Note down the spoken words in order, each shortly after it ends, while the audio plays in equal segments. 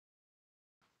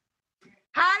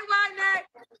Hi,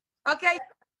 Wynette. Okay,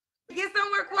 get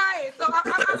somewhere quiet. So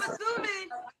I'm assuming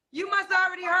you must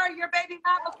already heard your baby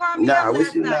mama call me up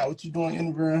last night. What you doing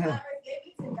interviewing her?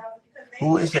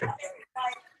 Who is that?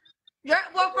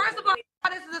 Well, first of all,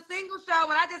 this is a single show,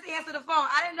 and I just answered the phone.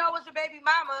 I didn't know it was your baby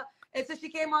mama until she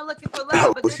came on looking for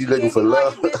love. But Was she looking for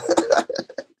love?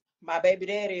 My baby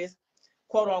daddy is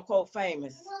quote unquote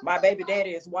famous. My baby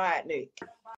daddy is Wide Neck. A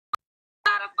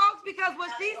lot of folks, because what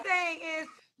she's saying is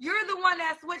you're the one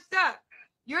that switched up.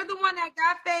 You're the one that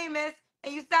got famous,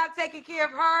 and you stopped taking care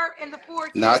of her and the 4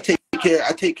 kids. No, I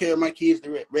take care of my kids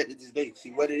right to this day. See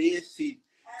what it is? See,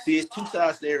 it's two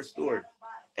sides to every story.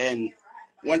 And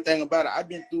one thing about it, I've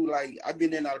been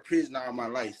in and out of prison all my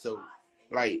life. So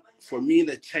like for me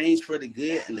to change for the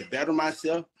good and to better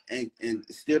myself and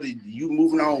instead of you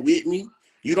moving on with me,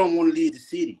 you don't want to leave the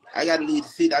city. I got to leave the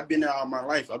city. I've been there all my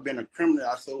life. I've been a criminal.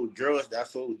 I sold drugs. I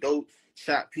sold dope,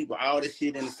 shot people, all this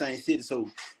shit in the same city. So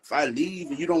if I leave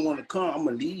and you don't want to come, I'm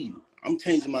going to leave. I'm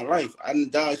changing my life. I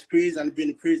done dodged prison. I've been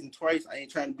in prison twice. I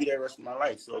ain't trying to be there the rest of my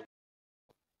life. So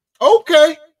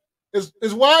okay.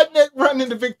 Is Wide Neck running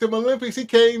the Victim Olympics? He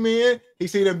came in. He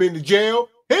seen him been to jail.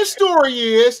 His story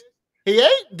is he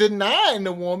ain't denying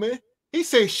the woman. He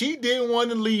said she didn't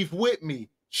want to leave with me.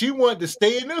 She wanted to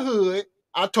stay in the hood.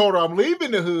 I told her I'm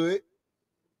leaving the hood.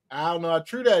 I don't know how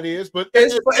true that is, but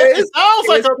it sounds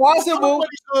like a possible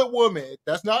hood woman.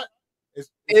 That's not.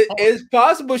 It's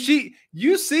possible.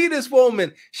 You see this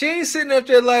woman. She ain't sitting up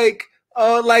there like,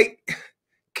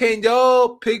 can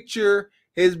y'all picture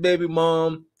his baby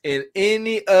mom in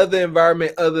any other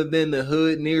environment other than the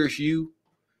hood nearest you?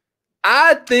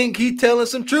 I think he telling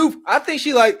some truth. I think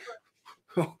she like,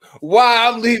 why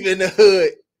I'm leaving the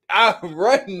hood. I'm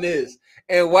running this.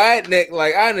 And Wide Neck,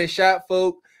 like, I done shot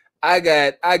folk. I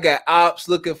got ops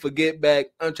looking for get back.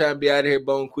 I'm trying to be out of here,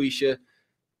 Bonquisha.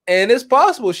 And it's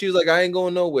possible. She was like, I ain't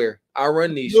going nowhere. I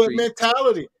run these good streets.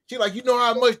 Mentality. She like, you know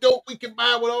how much dope we can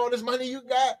buy with all this money you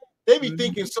got? They be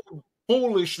thinking so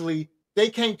foolishly. They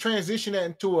can't transition that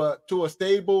into a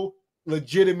stable,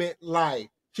 legitimate life.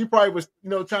 She probably was,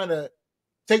 trying to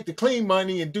take the clean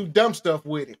money and do dumb stuff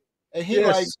with it. And he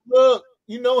like, look,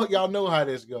 y'all know how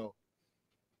this go.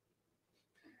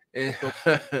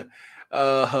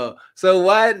 So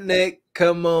Wide Neck,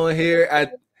 come on here.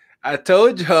 I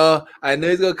told y'all I know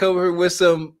he's gonna come here with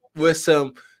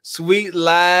some sweet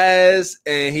lies,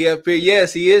 and he up here.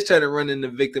 Yes, he is trying to run in the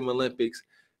Victim Olympics.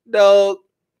 Dog,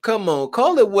 come on,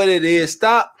 call it what it is.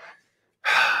 Stop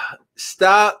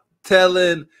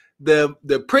telling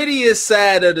the prettiest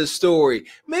side of the story.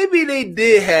 Maybe they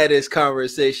did have this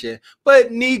conversation, but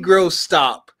Negro,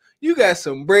 stop. You got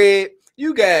some bread.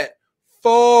 You got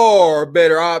far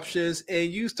better options,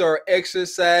 and you start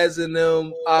exercising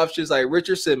them options like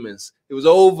Richard Simmons. It was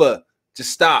over.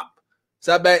 Just stop.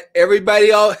 Stop back.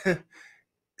 Everybody all.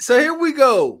 So here we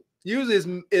go.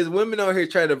 Usually is women on here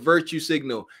trying to virtue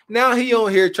signal. Now he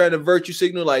on here trying to virtue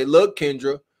signal like, look,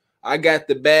 Kendra, I got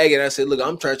the bag, and I said, look,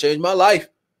 I'm trying to change my life.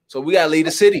 So we got to leave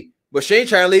the city. But she ain't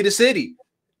trying to leave the city.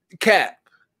 Cap.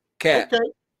 Okay.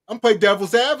 I'm playing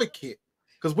devil's advocate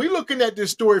because we're looking at this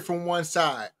story from one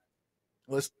side.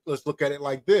 Let's look at it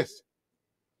like this.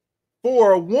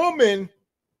 For a woman,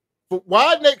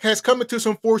 Wide Neck has come into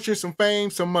some fortune, some fame,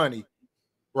 some money,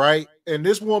 right? And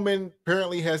this woman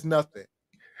apparently has nothing.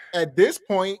 At this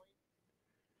point,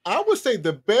 I would say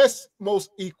the best,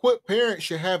 most equipped parent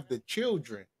should have the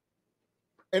children.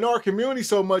 In our community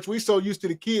so much, we so used to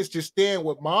the kids just staying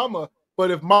with mama.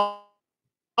 But if mama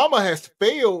has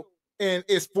failed and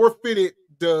is forfeited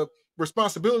the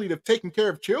responsibility of taking care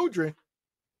of children,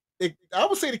 I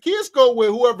would say the kids go with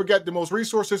whoever got the most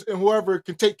resources and whoever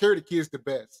can take care of the kids the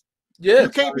best. Yeah, you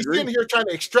can't be sitting here trying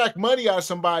to extract money out of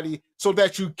somebody so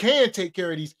that you can take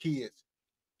care of these kids.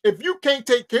 If you can't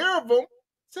take care of them,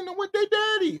 send them with their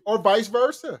daddy or vice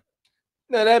versa.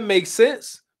 Now that makes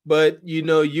sense, but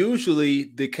usually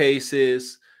the case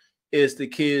is the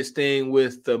kid staying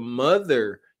with the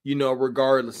mother,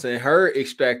 regardless, and her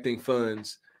extracting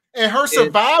funds. And her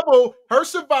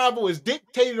survival is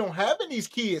dictated on having these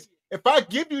kids. If I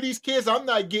give you these kids, I'm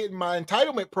not getting my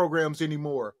entitlement programs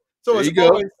anymore. So it's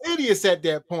all insidious at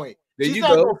that point. She's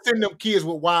not going to send them kids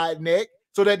with Wide Neck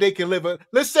so that they can live.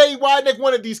 Let's say Wide Neck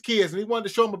wanted these kids and he wanted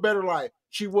to show them a better life.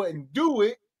 She wouldn't do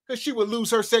it because she would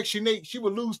lose her Section 8. She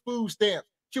would lose food stamps.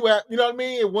 She would, you know what I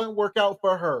mean? It wouldn't work out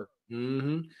for her.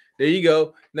 Mm-hmm. There you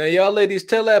go. Now, y'all ladies,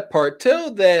 tell that part. Tell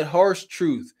that harsh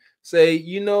truth. Say,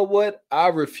 you know what? I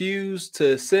refuse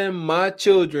to send my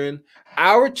children,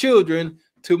 our children,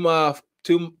 to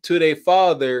their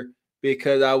father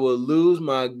because I will lose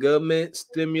my government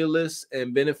stimulus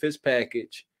and benefits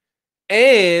package.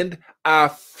 And I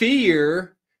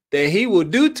fear that he will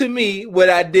do to me what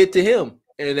I did to him,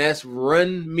 and that's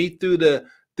run me through the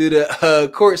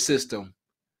court system.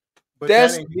 But that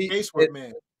That's ain't the the case with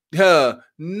men.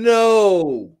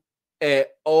 no at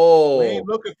We all. ain't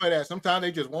looking for that. Sometimes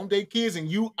they just want their kids and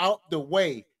you out the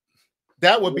way.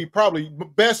 That would be probably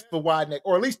best for wide neck,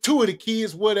 or at least 2 of the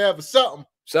kids, whatever, something.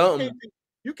 Something.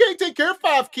 You can't take care of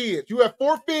 5 kids. You have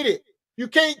forfeited. You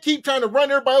can't keep trying to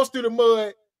run everybody else through the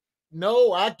mud.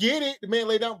 No, I get it. The man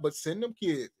lay down, but send them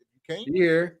kids. You can't.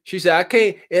 Here, she said, I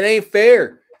can't. It ain't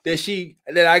fair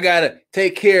that I gotta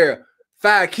take care of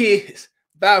 5 kids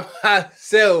by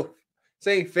myself. This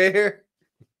ain't fair.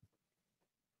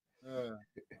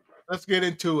 Let's get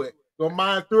into it. Go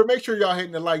mind through it. Make sure y'all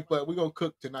hitting the like button. We're gonna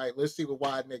cook tonight. Let's see what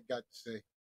Wide Neck got to say. Of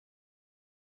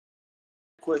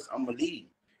course, I'm gonna leave.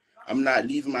 I'm not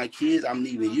leaving my kids. I'm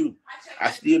leaving you.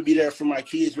 I still be there for my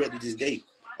kids ready this day.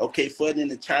 Okay, further than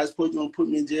the child support gonna put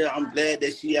me in jail. I'm glad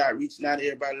that she out reaching out to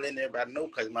everybody, letting everybody know,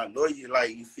 because my lawyer,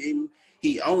 like, you feel me?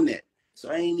 He own that.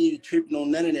 So I ain't even tripping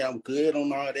on none of that. I'm good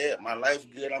on all that. My life's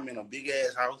good. I'm in a big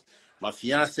ass house. My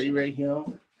fiance right here.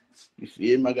 You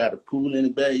feel me? I got a pool in the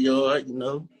backyard, you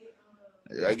know.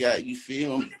 I got, you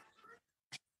feel me?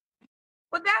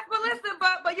 But listen,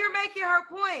 but you're making her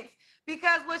point,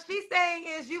 because what she's saying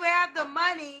is you have the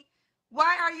money.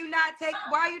 Why are you not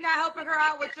helping her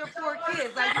out with your 4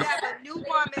 kids? Like, you have a new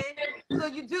woman. So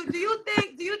do you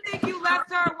think you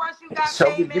left her once you got So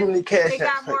famous give me the cash and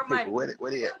got more money?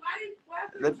 What it at?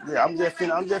 I'm just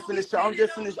finna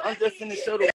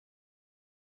show the.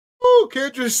 Oh,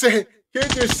 Kendra say,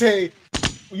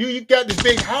 you got this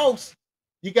big house.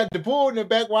 You got the pool in the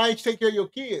back. Why ain't you take care of your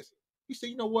kids? He said,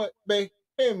 you know what, babe?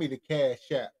 Hand me the cash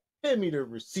app. Hand me the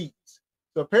receipts.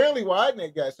 So apparently Wide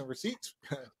Neck got some receipts.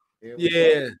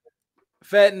 Yeah.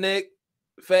 Fat Neck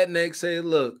say,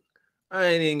 look, I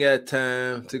ain't even got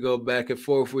time to go back and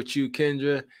forth with you,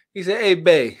 Kendra. He said, hey,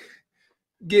 babe,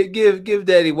 give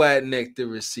Daddy Wide Neck the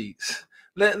receipts.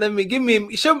 Let me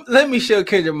show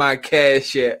Kendra my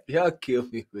cash app. Y'all kill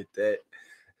me with that.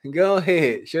 Go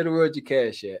ahead, show the world your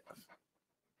cash app.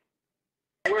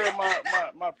 Where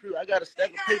my pre? I got a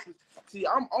stack of papers. See,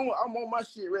 I'm on my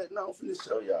shit right now. I'm finna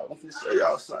show y'all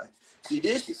something. See,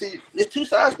 there's 2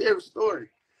 sides to every story.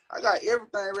 I got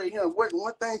everything right here.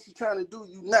 One thing she's trying to do,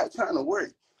 you not trying to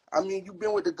work. I mean, you've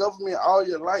been with the government all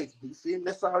your life. You see,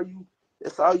 that's all you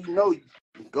know. You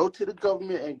go to the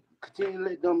government and continue to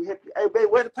let them help you. Hey, babe,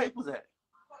 where the papers at?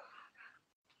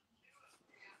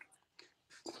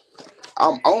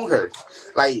 I'm on her.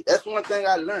 Like, that's one thing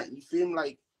I learned. You feel me?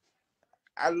 Like,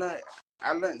 I learned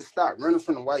to stop running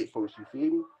from the white folks, you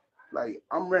feel me? Like,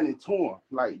 I'm running to them.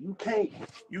 Like, you can't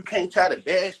try to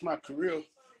bash my career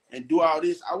and do all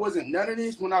this. I wasn't none of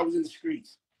this when I was in the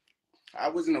streets. I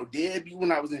wasn't no deadbeat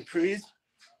when I was in prison.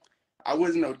 I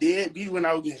wasn't no deadbeat when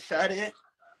I was getting shot at.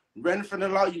 Running from the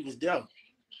law, you was there.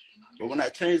 But when I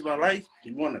changed my life,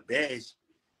 you want to bash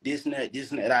this and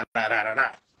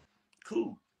that,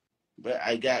 Cool. But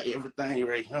I got everything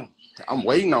right here. I'm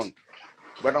waiting on it.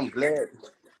 But I'm glad.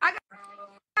 I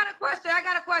got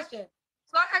a question.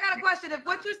 So I got a question. If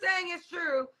what you're saying is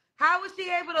true, how was she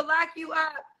able to lock you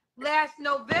up last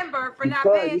November for not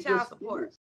paying child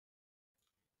support?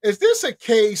 Is this a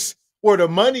case where the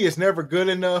money is never good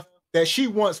enough, that she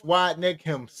wants Wide Neck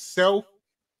himself?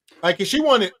 Like, if she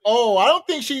wanted, I don't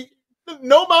think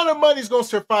no amount of money is going to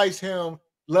suffice him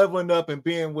leveling up and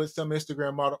being with some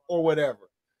Instagram model or whatever.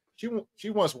 She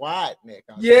wants Wide Neck.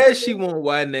 Yeah, she wants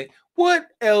Wide Neck. What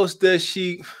else does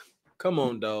she? Come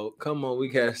on, dog. Come on, we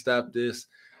gotta stop this.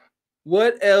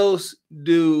 What else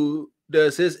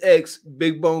does his ex,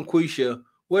 Big Bone Quisha?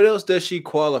 What else does she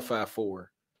qualify for?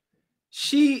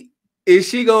 Is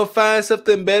she gonna find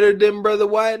something better than Brother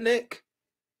Wide Neck?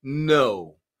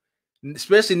 No,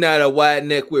 especially not a Wide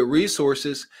Neck with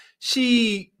resources.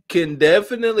 She can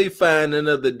definitely find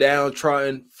another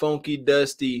downtrodden, funky,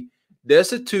 dusty,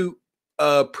 destitute,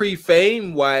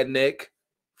 pre-fame Wide Neck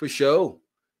for sure.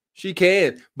 She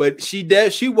can, but she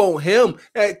won't him,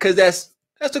 because that's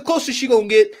the closest she gonna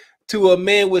get to a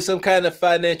man with some kind of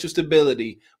financial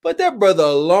stability. But that brother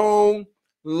long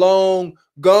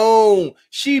gone.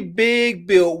 She big,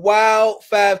 built, wild,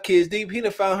 5 kids deep. He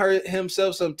done found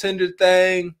himself some tender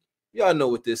thing. Y'all know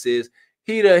what this is.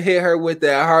 He done hit her with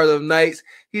that Harlem Nights.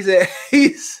 He said,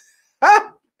 he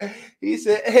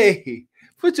said, hey,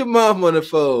 put your mom on the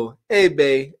phone. Hey,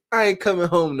 babe, I ain't coming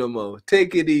home no more.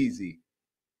 Take it easy.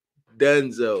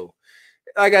 Dunzo.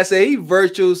 Like I said, he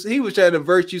was trying to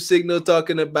virtue signal,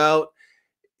 talking about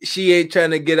she ain't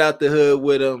trying to get out the hood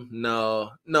with him.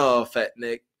 No, Fat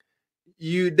Neck.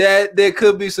 There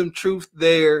could be some truth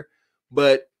there,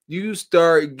 but you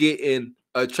start getting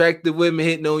attractive women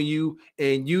hitting on you,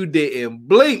 and you didn't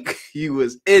blink. You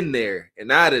was in there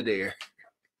and out of there.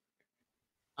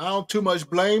 I don't too much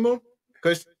blame him,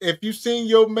 because if you seen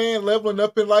your man leveling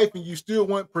up in life and you still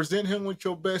want to present him with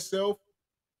your best self,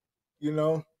 you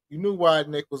know, you knew why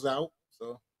Nick was out.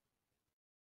 So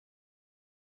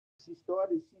She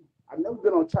started. I've never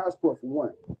been on child support for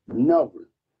one. Never.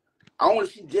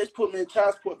 She just put me in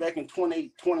child support back in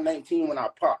 2019 when I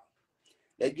popped.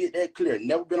 They get that clear.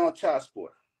 Never been on child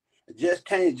support. Just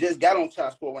got on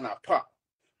child support when I popped.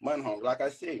 Money home, like I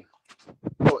said.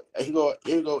 Here go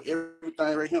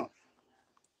everything right here.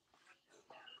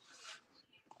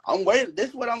 I'm waiting. This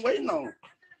is what I'm waiting on.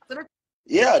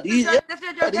 Yeah, these are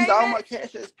all my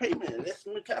cash as payment. That's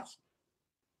my cash.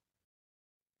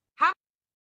 How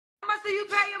much do you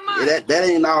pay a month? Yeah, that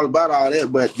ain't all about all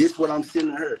that, but this is what I'm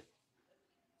sending her.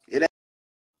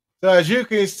 So as you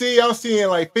can see, I'm seeing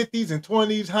like 50s and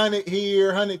 20s, 100 here,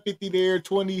 150 there,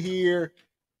 20 here.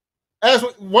 As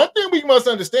one thing we must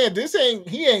understand,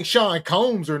 he ain't Sean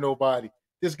Combs or nobody.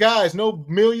 This guy is no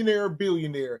millionaire or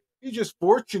billionaire. He's just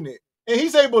fortunate. And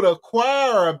he's able to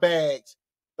acquire a bags.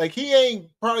 Like, he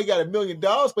ain't probably got $1 million,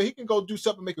 but he can go do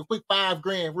something, make a quick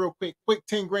 $5,000 real quick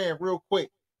 10 grand real quick.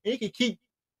 And he can keep,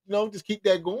 just keep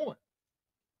that going.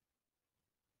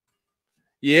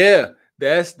 Yeah,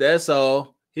 that's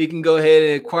all. He can go ahead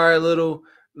and acquire little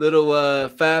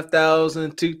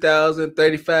 5,000, 2,000,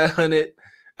 3,500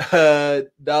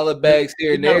 dollar bags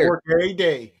here and there. Work every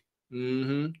day.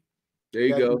 Mm-hmm. There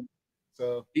you go.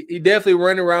 So he definitely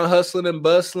running around hustling and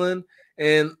bustling.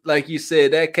 And like you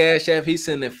said, that Cash App, he's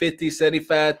sending 50,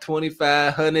 75,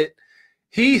 25, 100.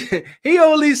 He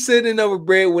only sending over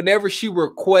bread whenever she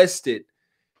requested.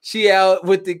 She out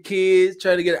with the kids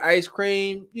trying to get ice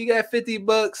cream. You got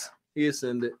 $50? He'll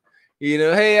send it.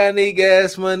 Hey, I need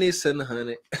gas money. Send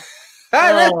 100.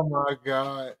 Oh my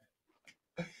God.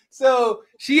 So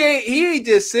he ain't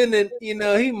just sending,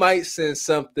 he might send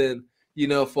something,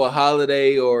 for a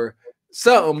holiday or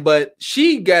something, but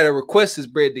she got to request his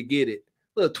bread to get it.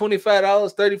 Look,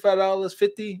 $25, $35,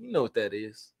 $50, you know what that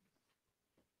is.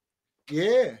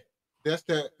 Yeah, that's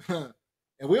that.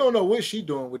 And we don't know what she's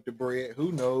doing with the bread.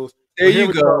 Who knows? There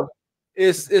you go.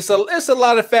 It's a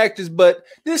lot of factors, but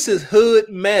this is hood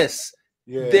mess.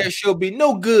 Yeah. There shall be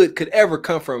no good could ever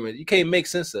come from it. You can't make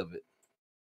sense of it.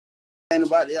 And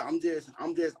about that, I'm just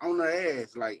on her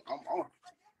ass. Like, I'm on.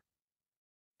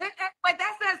 But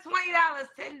that says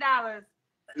 $20, $10.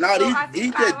 No, so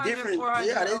these just different.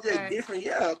 Yeah, they just different.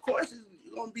 Yeah, of course it's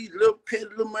gonna be little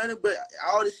money, but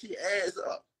all this shit adds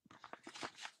up.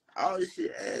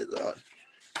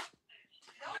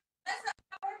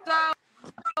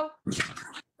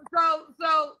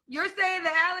 So you're saying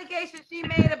the allegation she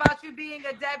made about you being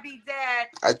a deadbeat dad?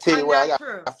 I tell you what, I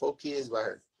got 4 kids by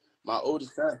her. My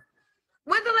oldest son.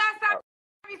 When's the last time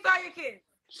you saw your kids?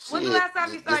 When's the last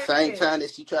time you saw your kids? The same time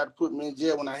that she tried to put me in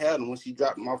jail when I had them, when she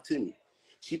dropped them off to me.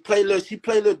 She play little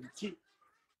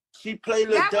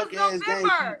duck ass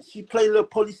games. She play little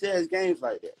police ass games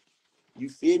like that. You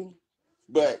feel me?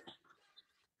 But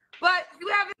you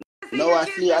haven't seen no, your I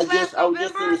kids see. I was just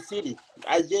November? in the city.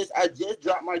 I just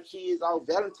dropped my kids off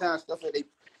Valentine's stuff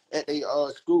at they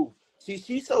school.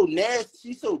 She's so nasty.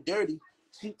 She's so dirty.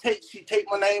 She take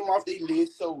my name off their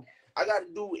list. So I got to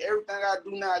do everything I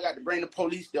do now. I got to bring the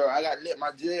police there. I got to let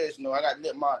my judge know. I got to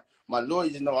let my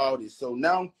lawyers know all this. So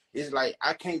now it's like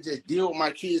I can't just deal with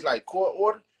my kids like court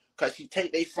order, because she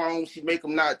take their phone. She make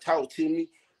them not talk to me.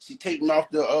 She take me off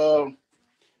the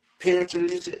parents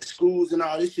list at schools and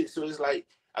all this shit. So it's like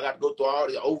I got to go through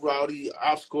all these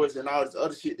obstacles and all this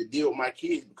other shit to deal with my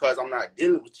kids because I'm not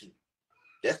dealing with you.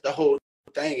 That's the whole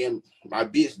thing. And my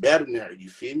bitch better than her, you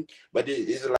feel me? But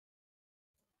it's like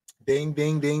ding,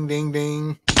 ding, ding, ding,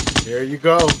 ding. There you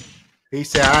go. He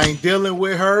said, I ain't dealing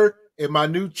with her, and my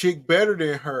new chick better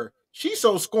than her. She's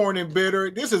so scorned and bitter.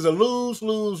 This is a lose,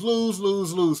 lose, lose,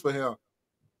 lose, lose for him.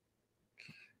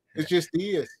 It just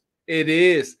is. It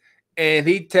is. And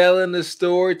he telling the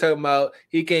story, talking about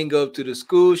he can't go up to the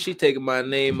school. She taking my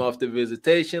name off the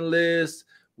visitation list,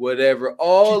 whatever.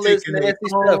 All this nasty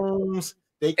stuff.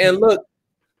 And look,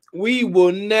 we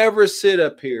will never sit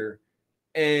up here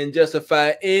and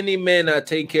justify any man not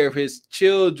taking care of his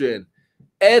children.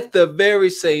 At the very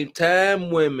same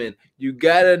time, women, you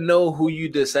got to know who you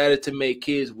decided to make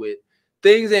kids with.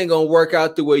 Things ain't going to work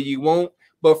out the way you want.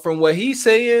 But from what he's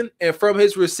saying and from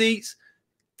his receipts,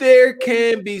 there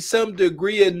can be some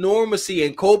degree of normalcy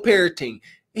in co-parenting.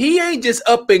 He ain't just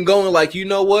up and going like, you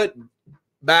know what?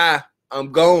 Bye.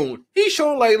 I'm gone. He's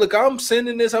showing like, look, I'm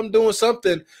sending this. I'm doing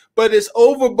something. But it's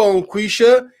overbone,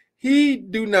 Quisha. He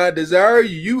do not desire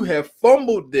you. You have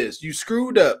fumbled this. You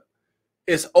screwed up.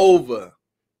 It's over.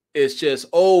 It's just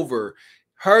over.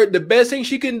 The best thing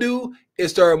she can do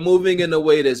is start moving in a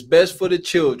way that's best for the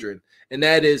children. And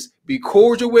that is be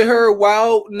cordial with her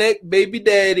wild neck baby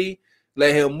daddy.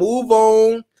 Let him move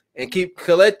on and keep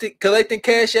collecting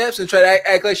cash apps and try to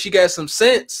act like she got some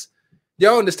sense.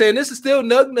 Y'all understand? This is still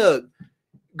nug.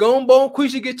 Go on, Bone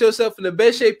Quisha, get yourself in the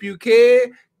best shape you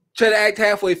can. Try to act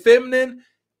halfway feminine.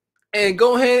 And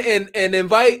go ahead and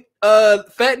invite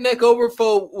Fat Neck over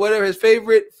for whatever his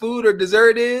favorite food or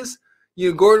dessert is.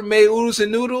 Gordon made oodles and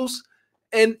noodles.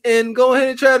 And go ahead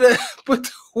and try to put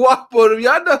the whop on him.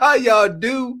 Y'all know how y'all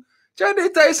do. Try to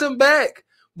entice him back.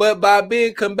 But by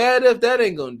being combative, that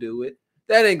ain't going to do it.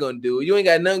 That ain't going to do it. You ain't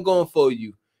got nothing going for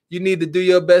you. You need to do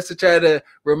your best to try to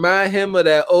remind him of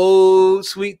that old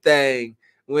sweet thing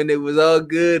when it was all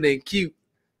good and cute.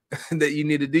 That you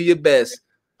need to do your best.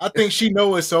 I think she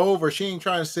know it's over. She ain't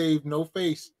trying to save no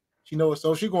face. She know it's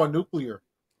over. She going nuclear.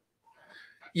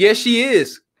 Yes, she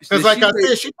is. Because like I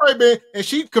said, she probably been, and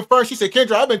she confirmed, she said,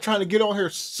 Kendra, I've been trying to get on here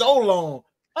so long.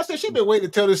 I said, she's been waiting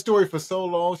to tell this story for so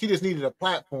long. She just needed a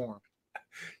platform.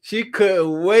 She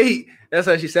couldn't wait. That's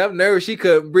how she said, I'm nervous. She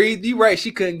couldn't breathe. You right.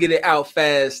 She couldn't get it out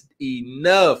fast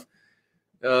enough.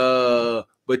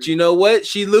 But you know what?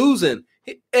 She losing.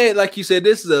 And like you said,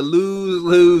 this is a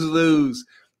lose.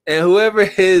 And whoever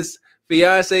his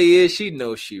fiance is, she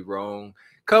knows she wrong.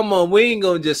 Come on, we ain't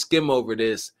gonna just skim over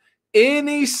this.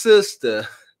 Any sister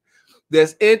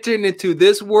that's entering into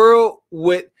this world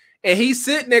with, and he's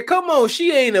sitting there, come on,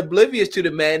 she ain't oblivious to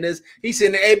the madness. He's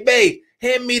sitting there, hey, babe,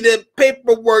 hand me the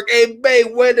paperwork. Hey, babe,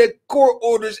 where the court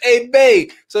orders? Hey,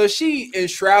 babe. So she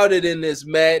enshrouded in this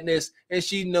madness, and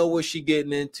she know what she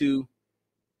getting into.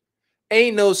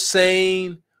 Ain't no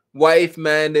sane,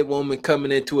 wife-minded woman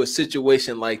coming into a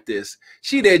situation like this.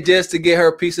 She there just to get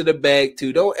her piece of the bag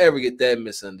too. Don't ever get that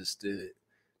misunderstood.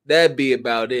 That'd be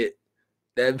about it.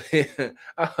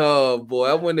 Oh boy,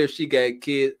 I wonder if she got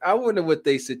kids. I wonder what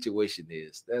their situation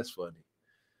is. That's funny.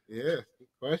 Yeah, good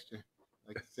question.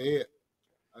 Like I said,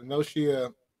 I know she.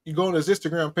 You go on his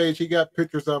Instagram page. He got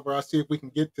pictures of her. I'll see if we can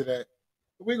get to that.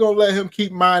 But we're gonna let him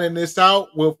keep mining this out.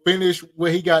 We'll finish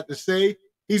what he got to say.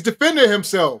 He's defending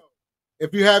himself.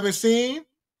 If you haven't seen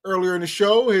earlier in the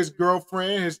show, his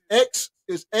girlfriend, his ex,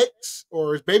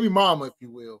 or his baby mama, if you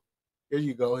will. There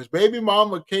you go. His baby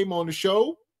mama came on the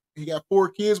show. He got 4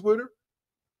 kids with her.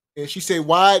 And she said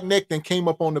wide neck then came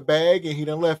up on the bag and he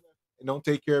done left and don't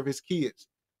take care of his kids.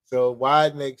 So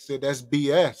wide neck said that's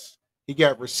BS. He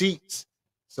got receipts.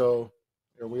 So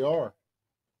there we are.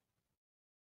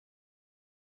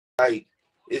 Like,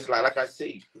 it's like I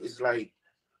say, it's like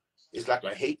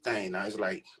a hate thing now. It's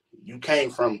like you came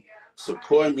from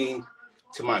supporting me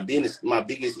to my biggest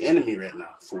enemy right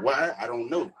now. For why? I don't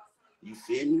know. You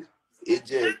feel me? It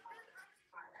just.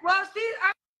 Well,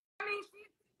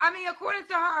 I mean, according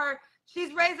to her,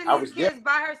 she's raising these kids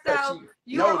by herself.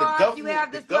 You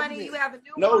have this money. You have a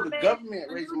new woman. The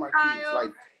government raising my kids.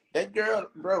 Like that girl,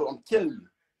 bro. I'm telling you,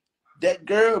 that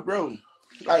girl, bro.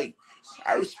 Like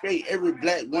I respect every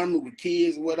black woman with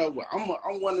kids, whatever. I'm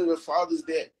one of the fathers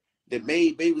that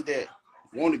made babies that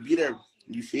want to be there.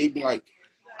 You feel me? Like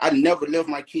I never left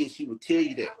my kids. She would tell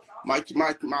you that.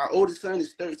 My oldest son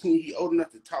is 13. He old enough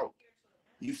to talk.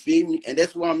 You feel me? And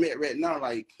that's where I'm at right now.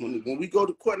 Like when we go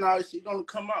to court and all this shit gonna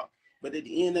come out. But at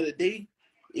the end of the day,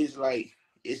 it's like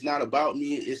it's not about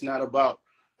me. It's not about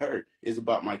her. It's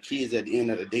about my kids at the end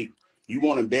of the day. You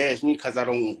want to bash me because I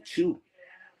don't want you.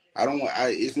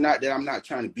 It's not that I'm not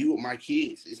trying to be with my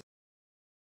kids.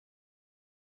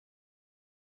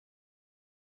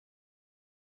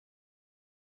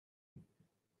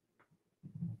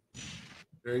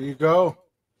 There you go.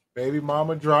 Baby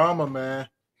mama drama, man.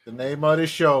 The name of the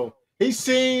show. He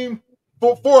seemed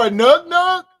for a nug,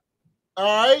 all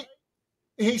right.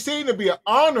 He seemed to be an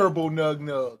honorable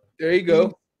nug. There you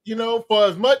go.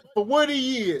 For what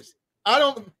he is.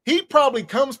 He probably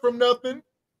comes from nothing,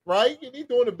 right? And he's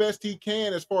doing the best he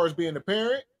can as far as being a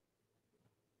parent.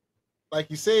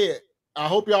 Like you said, I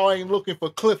hope y'all ain't looking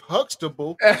for Cliff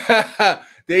Huxtable.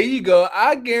 There you go.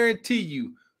 I guarantee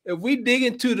you, if we dig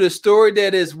into the story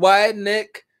that is Wide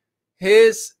Neck,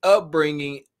 his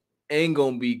upbringing ain't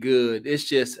gonna be good. It's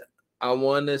just, I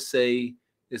want to say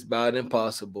it's about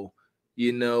impossible.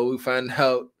 We find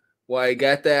out why he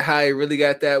got that high, he really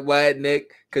got that wide neck,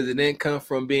 because it didn't come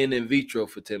from being in vitro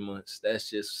for 10 months. That's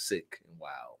just sick and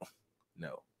wow.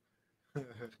 No.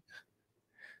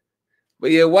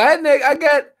 But yeah, Wide Neck,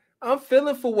 I'm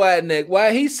feeling for Wide Neck.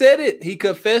 Why? He said it. He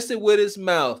confessed it with his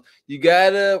mouth. You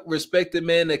gotta respect the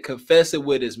man that confess it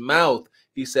with his mouth.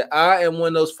 He said, I am one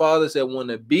of those fathers that want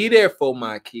to be there for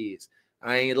my kids.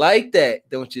 I ain't like that,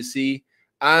 don't you see?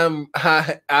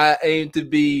 I aim to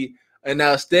be an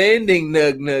outstanding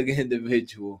nug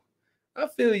individual. I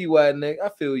feel you, Wide Neck. I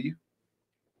feel you.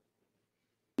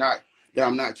 Not that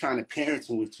I'm not trying to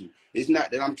parenting with you. It's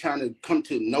not that I'm trying to come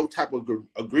to no type of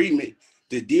agreement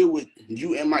to deal with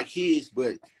you and my kids,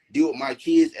 but deal with my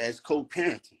kids as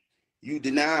co-parenting. You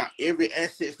deny every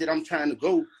asset that I'm trying to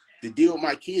go to deal with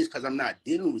my kids because I'm not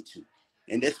dealing with you.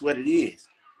 And that's what it is.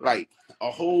 Like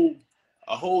a whole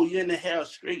year and a half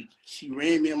straight, she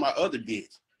ran me and my other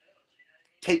bitch,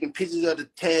 taking pictures of the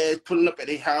tags, pulling up at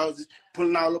their houses,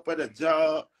 pulling all up at a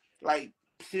job, like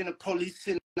sending the police,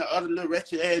 sending the other little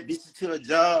wretched ass bitches to a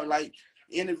job, like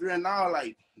interviewing all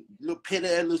like little petty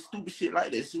ass little stupid shit like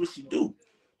that. This is what she do.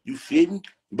 You feel me?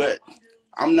 But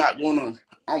I'm not gonna,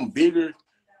 I'm bigger,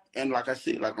 and like I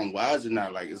said, like I'm wiser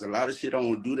now. Like there's a lot of shit I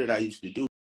won't do that I used to do.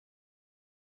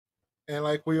 And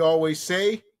like we always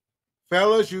say,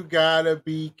 fellas, you gotta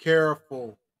be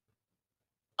careful.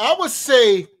 I would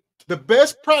say the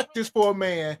best practice for a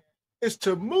man is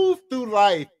to move through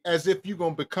life as if you're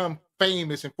gonna become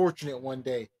famous and fortunate one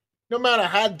day. No matter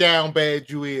how down bad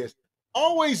you is,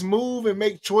 always move and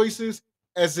make choices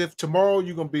as if tomorrow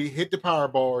you're gonna be hit the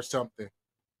Powerball or something.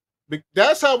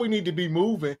 That's how we need to be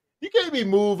moving. You can't be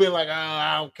moving like, oh,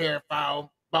 I don't care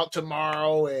about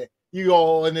tomorrow, and you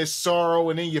all in this sorrow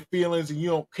and in your feelings and you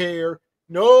don't care.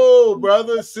 No,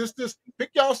 brothers, sisters,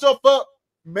 pick yourself up,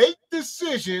 make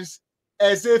decisions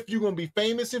as if you're gonna be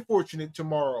famous and fortunate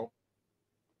tomorrow.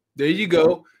 There you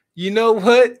go. You know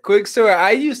what? Quick story.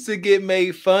 I used to get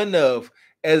made fun of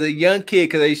as a young kid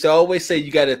because I used to always say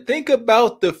you got to think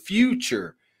about the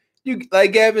future. You,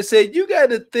 like Gavin said, you got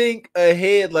to think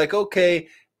ahead. Like, okay,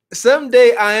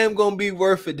 someday I am gonna be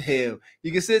worth a damn.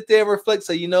 You can sit there and reflect.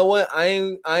 Say, you know what? I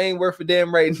ain't worth a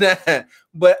damn right now,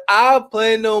 but I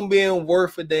plan on being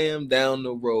worth a damn down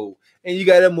the road. And you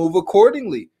got to move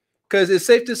accordingly. Because it's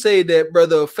safe to say that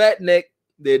brother Fat Neck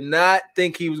did not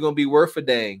think he was gonna be worth a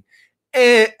dang.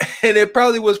 And it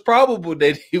probably was probable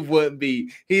that he wouldn't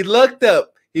be. He lucked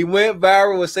up. He went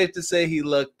viral. It's safe to say he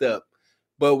lucked up.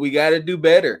 But we got to do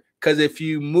better. Because if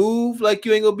you move like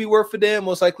you ain't going to be worth a damn,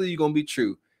 most likely you're going to be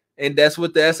true. And that's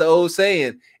the old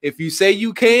saying. If you say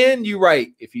you can, you're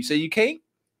right. If you say you can't,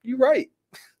 you're right.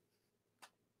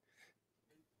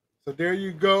 So there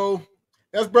you go.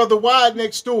 That's Brother Wide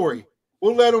Neck story.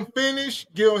 We'll let him finish,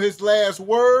 give him his last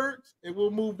words, and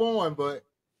we'll move on. But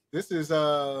this is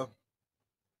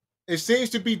it seems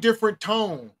to be different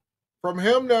tone. From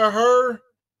him to her,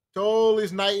 total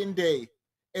is night and day.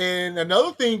 And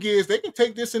another thing is they can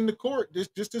take this into court,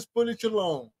 just this footage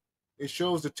alone. It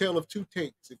shows the tale of two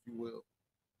takes, if you will.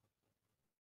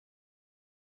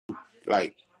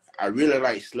 Like I really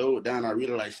like slowed down. I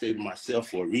really like stayed with myself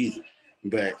for a reason.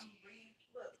 But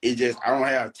it just I don't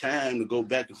have time to go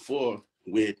back and forth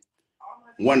with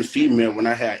one female when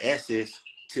I have access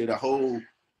to the whole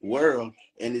world,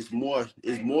 and it's more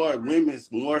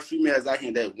more females out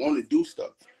here that want to do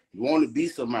stuff, want to be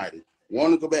somebody,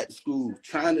 want to go back to school,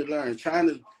 trying to learn, trying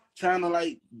to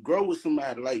like grow with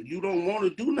somebody. Like you don't want to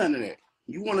do none of that.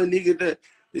 You want a nigga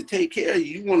to take care of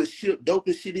you. You want to ship dope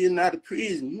and shit in and out of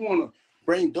prison. You want to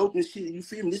bring dope and shit. You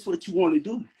feel me? This is what you want to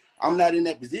do. I'm not in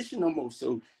that position no more.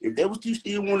 So if that's what you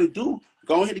still want to do,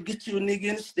 go ahead and get you a nigga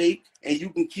in the state and you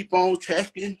can keep on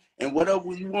trafficking and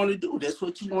whatever you want to do. That's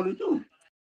what you want to do.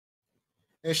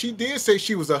 And she did say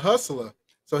she was a hustler.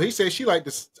 So he said she liked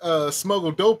to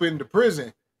smuggle dope into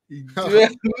prison.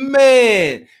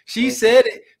 Man, she said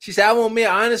it. She said, I want me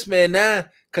an honest man now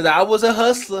because I was a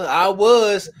hustler. I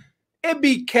was. It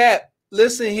be cap.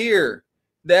 Listen here.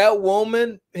 That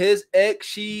woman, his ex,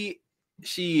 she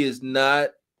is not,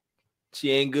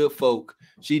 she ain't good folk.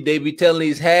 They be telling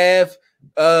these half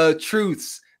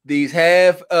truths, these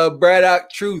half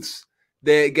Braddock truths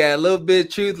that got a little bit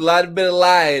of truth, a lot of bit of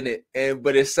lie in it,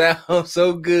 but it sounds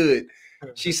so good.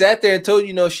 She sat there and told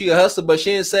you know she a hustler, but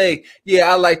she didn't say,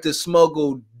 yeah, I like to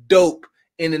smuggle dope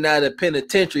in and out of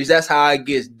penitentiaries. That's how I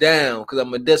get down because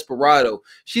I'm a desperado.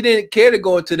 She didn't care to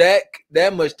go into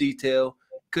that much detail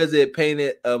because it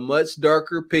painted a much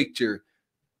darker picture.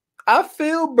 I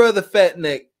feel Brother Fat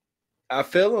Neck. I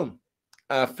feel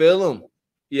him.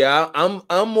 Yeah,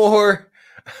 I'm more.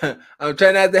 I'm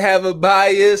trying not to have a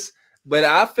bias, but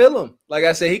I feel him. Like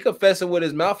I said, he confessing with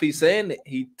his mouth. He's saying it.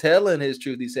 He telling his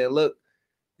truth. He said, "Look,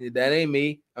 that ain't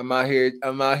me. I'm out here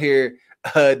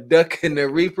ducking the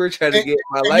reaper, trying to get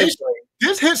my life right."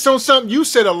 This hits on something you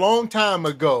said a long time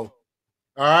ago.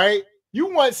 All right,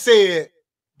 you once said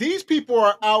these people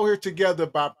are out here together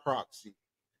by proxy.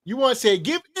 You once said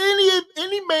give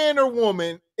any man or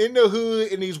woman in the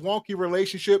hood in these wonky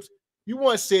relationships, you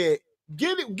once said,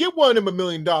 give one of them $1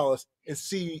 million and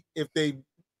see if they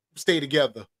stay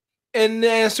together. And the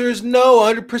answer is no,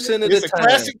 100% of It's the a time.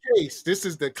 classic case. This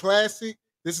is the classic.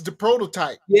 This is the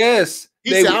prototype. Yes.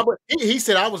 He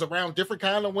said I was around different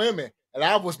kind of women, and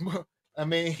I was. I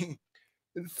mean,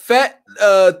 fat,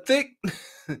 thick,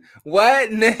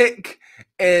 wide neck,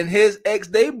 and his ex,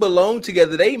 they belong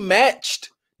together. They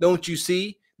matched. Don't you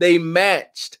see? They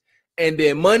matched. And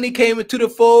then money came into the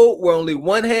fold where only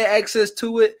one had access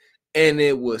to it, and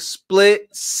it was split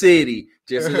city.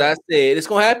 Just as I said, it's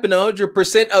going to happen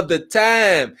 100% of the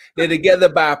time. They're together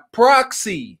by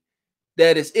proxy.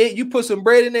 That is it. You put some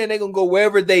bread in there, and they're going to go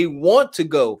wherever they want to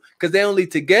go because they're only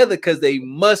together because they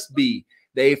must be.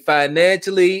 They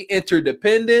financially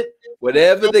interdependent,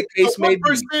 whatever the case may be.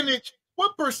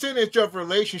 What percentage of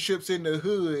relationships in the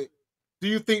hood do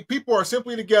you think people are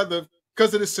simply together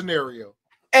because of this scenario?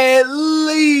 At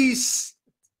least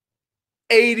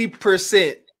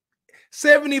 80%.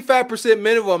 75%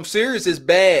 minimum. I'm serious, is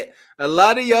bad. A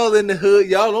lot of y'all in the hood,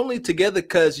 y'all only together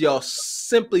because y'all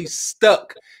simply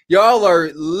stuck. Y'all are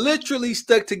literally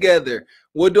stuck together.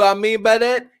 What do I mean by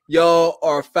that? Y'all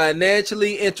are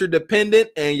financially interdependent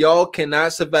and y'all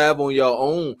cannot survive on your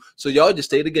own. So y'all just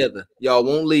stay together. Y'all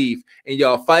won't leave. And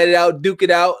y'all fight it out, duke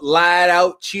it out, lie it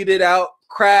out, cheat it out,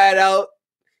 cry it out,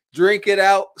 drink it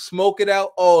out, smoke it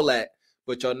out, all that.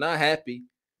 But y'all not happy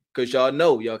because y'all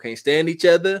know y'all can't stand each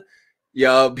other.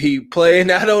 Y'all be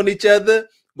playing out on each other,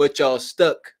 but y'all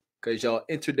stuck because y'all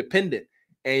interdependent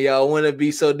and y'all want to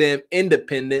be so damn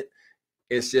independent.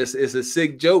 It's a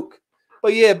sick joke.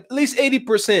 But yeah, at least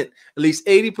 80%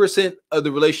 of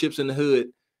the relationships in the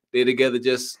hood, they're together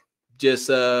just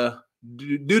due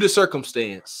to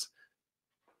circumstance.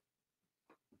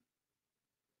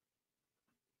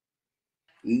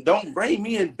 Don't bring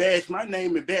me and bash my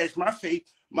name and bash my face,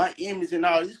 my image and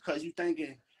all this because you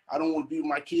thinking I don't want to be with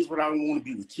my kids, but I don't want to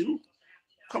be with you.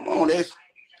 Come on,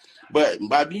 but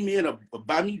by me being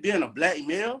a black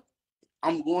male,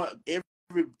 I'm going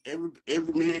every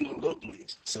man gonna look at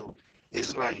this. So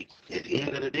it's like at the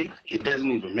end of the day, it doesn't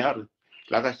even matter.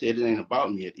 Like I said, it ain't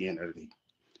about me at the end of the day.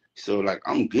 So like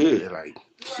I'm good. Like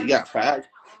she got five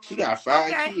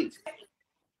kids.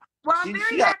 Well, I'm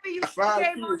very happy you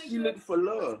came on. She looking for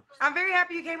love. I'm very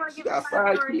happy you came on. She got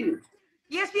 5 kids.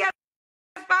 Yes, she has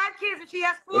 5 kids, and she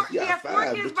has 4. She has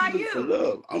 4 kids by you. For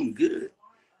love, I'm good.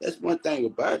 That's one thing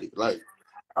about it. Like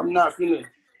I'm not feeling.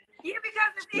 Yeah, because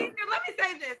it's easier. Let me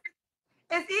say this: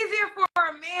 it's easier for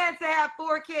a man to have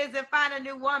 4 kids and find a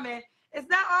new woman. It's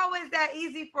not always that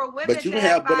easy for women to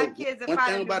have 5 kids and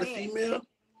find a new man. One thing about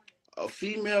a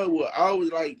female will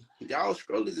always like y'all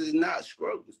struggles is not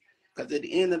struggles. Because at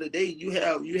the end of the day, you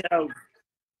have. She's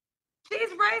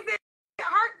raising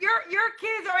your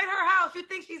kids are in her house. You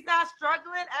think she's not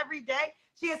struggling every day?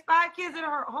 She has 5 kids in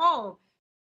her home.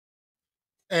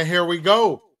 And here we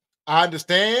go. I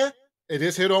understand. It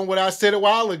just hit on what I said a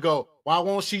while ago. Why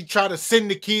won't she try to send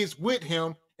the kids with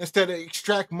him instead of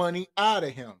extract money out of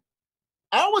him?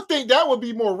 I would think that would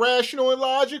be more rational and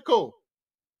logical.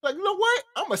 Like, you know what?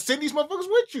 I'm gonna send these motherfuckers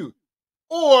with you.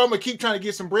 Or I'm gonna keep trying to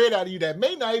get some bread out of you that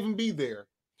may not even be there.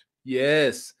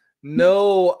 Yes.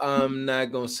 No, I'm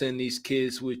not gonna send these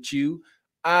kids with you.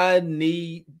 I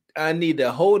need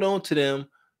to hold on to them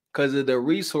because of the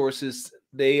resources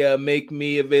they make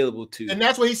me available to. And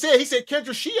that's what he said. He said,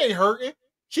 Kendra, she ain't hurting.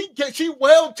 She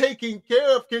well taken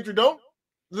care of, Kendra. Don't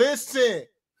listen.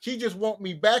 She just want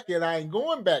me back and I ain't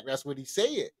going back. That's what he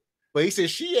said. But he said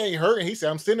she ain't hurting. He said,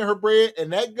 I'm sending her bread,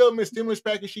 and that government stimulus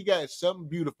package she got is something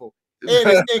beautiful. And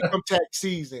it's income tax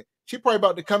season. She probably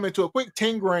about to come into a quick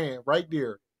 10 grand right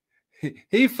there.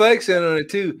 He flexing on it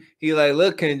too. He like,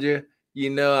 look, Kendra,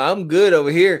 I'm good over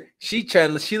here. She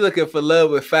looking for love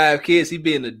with 5 kids. He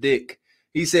being a dick.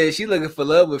 He said she looking for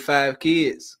love with 5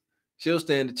 kids. She'll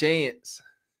stand a chance.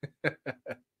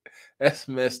 That's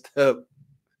messed up.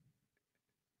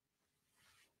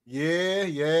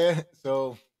 Yeah.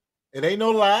 So it ain't no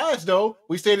lies though.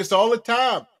 We say this all the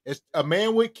time. It's a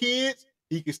man with kids.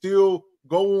 He can still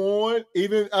go on.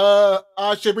 Even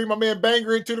I should bring my man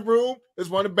Banger into the room. It's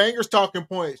one of Banger's talking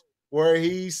points where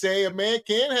he say a man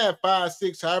can have 5,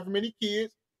 6, however many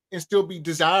kids and still be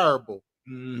desirable.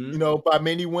 Mm-hmm. By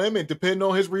many women, depending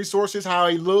on his resources, how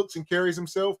he looks and carries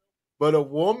himself. But a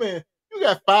woman, you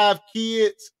got 5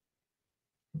 kids,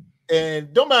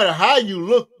 and no matter how you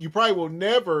look, you probably will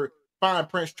never find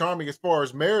Prince Charming as far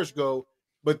as marriage go.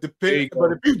 But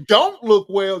if you don't look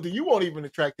well, then you won't even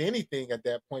attract anything at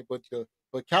that point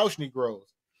but couch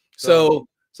Negroes. So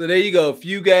there you go. If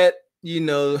you got,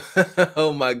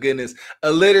 oh my goodness,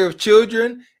 a litter of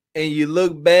children and you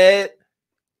look bad,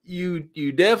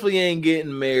 you definitely ain't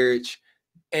getting marriage,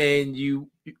 and you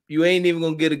ain't even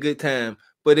gonna get a good time.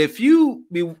 But if you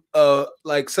be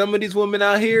like some of these women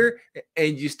out here,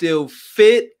 and you still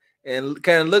fit and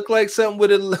kind of look like something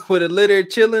with a litter of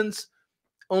chillins,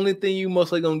 only thing you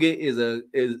mostly gonna get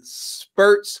is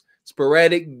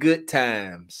sporadic good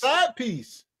times. Side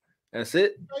piece. That's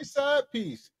it. Nice side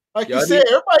piece. Like Y'all you said,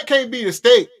 everybody can't be the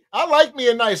steak. I like me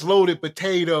a nice loaded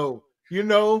potato. You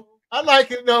know, I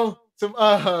like some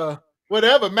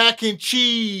whatever mac and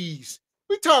cheese.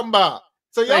 We talking about.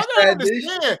 So y'all Nice gotta side dish.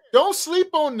 understand. Don't sleep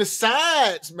on the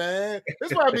sides, man.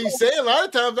 That's why I be saying a lot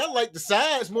of times I like the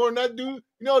sides more than I do,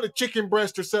 the chicken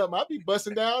breast or something. I be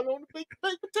busting down on the baked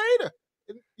potato.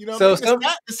 You know what I So mean?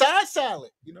 The side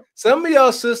salad. some of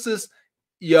y'all sisters,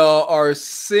 y'all are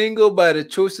single by the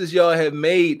choices y'all have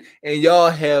made, and y'all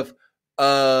have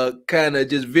kind of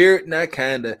just veered, not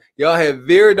kind of, y'all have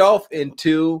veered off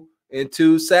into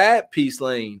side piece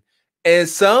lane. And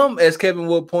some, as Kevin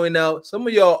will point out, some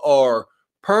of y'all are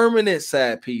permanent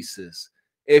side pieces.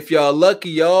 If y'all lucky,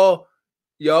 y'all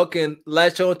can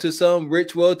latch on to some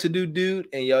rich, well-to-do dude,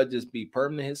 and y'all just be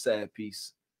permanent his side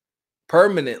piece.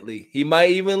 Permanently. He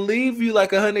might even leave you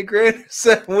like $100 grand or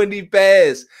something when he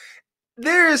passed.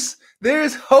 There's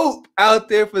hope out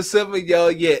there for some of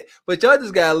y'all yet, but y'all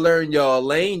just gotta learn y'all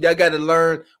lane. Y'all gotta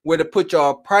learn where to put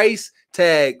y'all price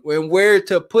tag and where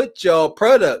to put y'all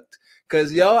product,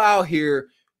 because y'all out here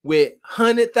with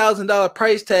 $100,000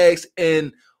 price tags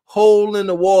and hole in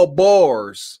the wall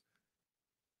bars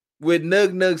with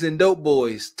nugs and dope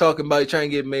boys talking about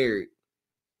trying to get married.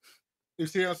 You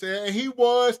see what I'm saying?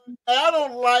 And I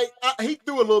don't like, he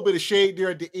threw a little bit of shade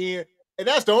there at the end. And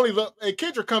that's the only look. And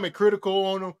Kendra coming critical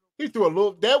on him. He threw a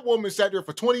little, that woman sat there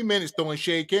for 20 minutes throwing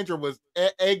shade. Kendra was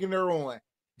egging her on.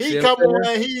 He come on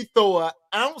and he throw an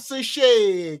ounce of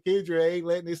shade. Kendra ain't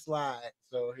letting it slide.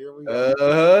 So here we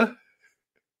go.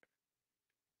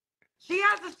 She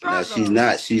has a struggle.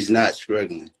 No, she's not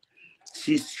struggling.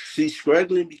 She's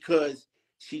struggling because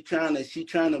she trying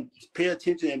to pay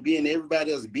attention and be in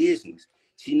everybody else's business.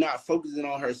 She not focusing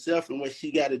on herself and what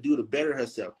she got to do to better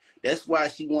herself. That's why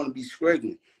she want to be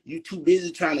struggling. You too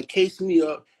busy trying to case me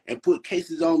up and put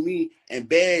cases on me and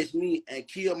bash me and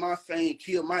kill my fame,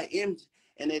 kill my image.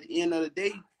 And at the end of the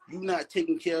day, you not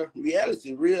taking care of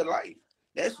reality, real life.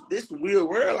 This the real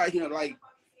world out here. Like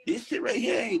this shit right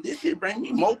here this shit bring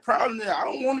me more problems. I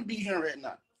don't want to be here right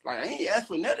now. Like I ain't asked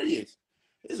for none of this.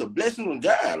 It's a blessing from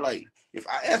God. Like if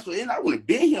I asked for it, I would have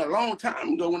been here a long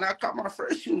time ago when I caught my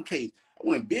first shooting case. I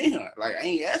wouldn't have been here. Like I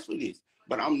ain't asked for this.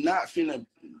 But I'm not finna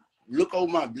look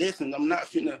over my blessings. I'm not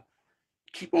finna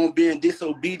keep on being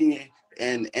disobedient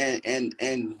and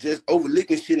just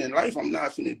overlooking shit in life. I'm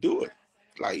not finna do it.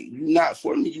 Like you not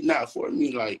for me, you not for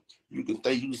me. Like you can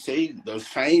think you say the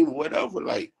fame, whatever.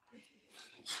 Like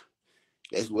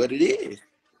that's what it is.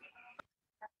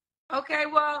 Okay,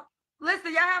 well,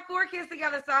 listen, y'all have 4 kids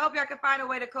together, so I hope y'all can find a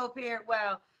way to co-parent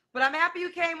well. But I'm happy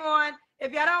you came on.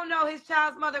 If y'all don't know, his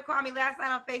child's mother called me last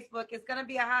night on Facebook. It's gonna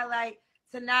be a highlight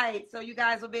tonight, so you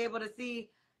guys will be able to see.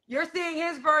 You're seeing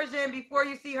his version before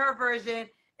you see her version,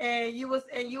 and you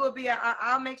will be.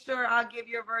 I'll make sure I'll give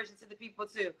your version to the people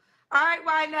too. All right,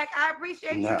 Wideneck, I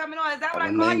appreciate you coming on. Is that what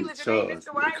I call you? Is your name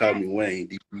Mr. Wideneck? They call me Wayne,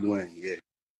 DP Wayne, yeah.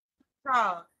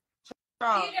 Charles.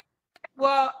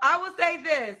 Well, I will say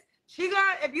this.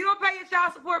 If you don't pay your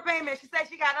child support payment, she said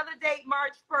she got another date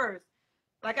March 1st.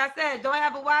 Like I said, don't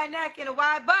have a wide neck and a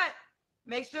wide butt.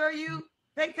 Make sure you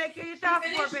take care of your child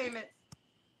support payments.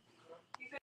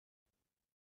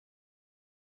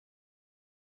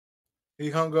 He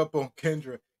hung up on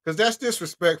Kendra because that's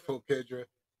disrespectful, Kendra.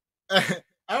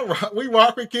 We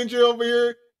rock with Kendra over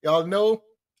here. Y'all know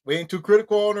we ain't too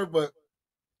critical on her, but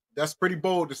that's pretty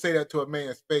bold to say that to a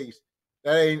man's face.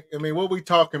 That ain't. I mean, what we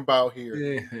talking about here?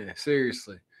 Yeah,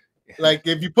 seriously. Like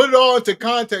if you put it all into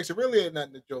context, it really ain't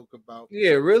nothing to joke about.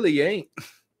 Yeah, it really ain't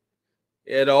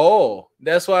at all.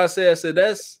 That's why I said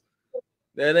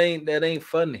that ain't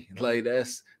funny. Like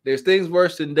there's things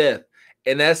worse than death.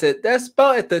 And that's it. That's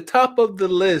about at the top of the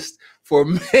list for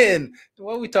men.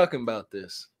 Why are we talking about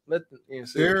this?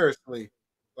 Seriously.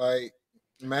 Like,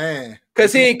 man.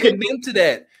 Because he ain't condemned to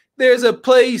that. There's a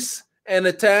place and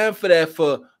a time for that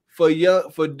for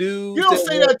dudes. You don't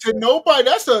say that to nobody.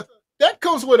 That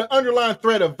comes with an underlying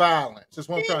threat of violence. That's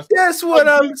what I'm trying to say. That's what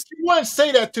you wouldn't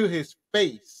say that to his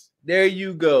face. There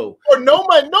you go. Or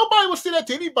nobody will say that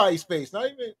to anybody's face. Not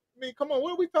even, I mean, come on,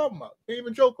 what are we talking about? Can't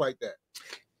even joke like that.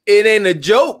 It ain't a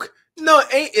joke. No,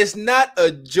 it's not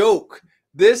a joke.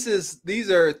 These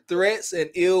are threats and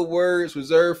ill words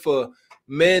reserved for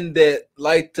men that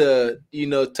like to,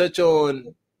 touch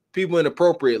on people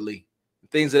inappropriately,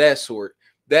 things of that sort.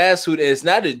 That's who. It's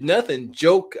not nothing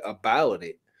joke about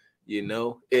it. You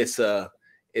know, it's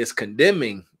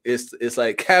condemning. It's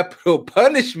like capital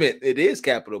punishment. It is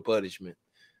capital punishment.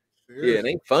 Seriously. Yeah, it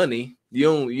ain't funny.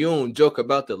 You don't joke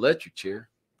about the electric chair.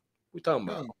 We talking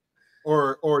about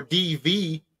or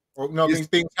DV or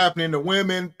things happening to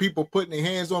women, people putting their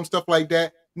hands on stuff like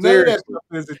that. None of that stuff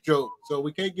is a joke. So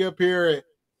we can't get up here and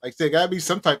like I said, gotta be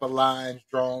some type of lines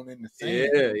drawn in the sand.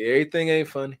 Yeah, everything ain't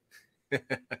funny.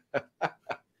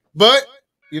 But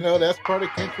that's part of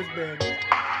Kendra's band.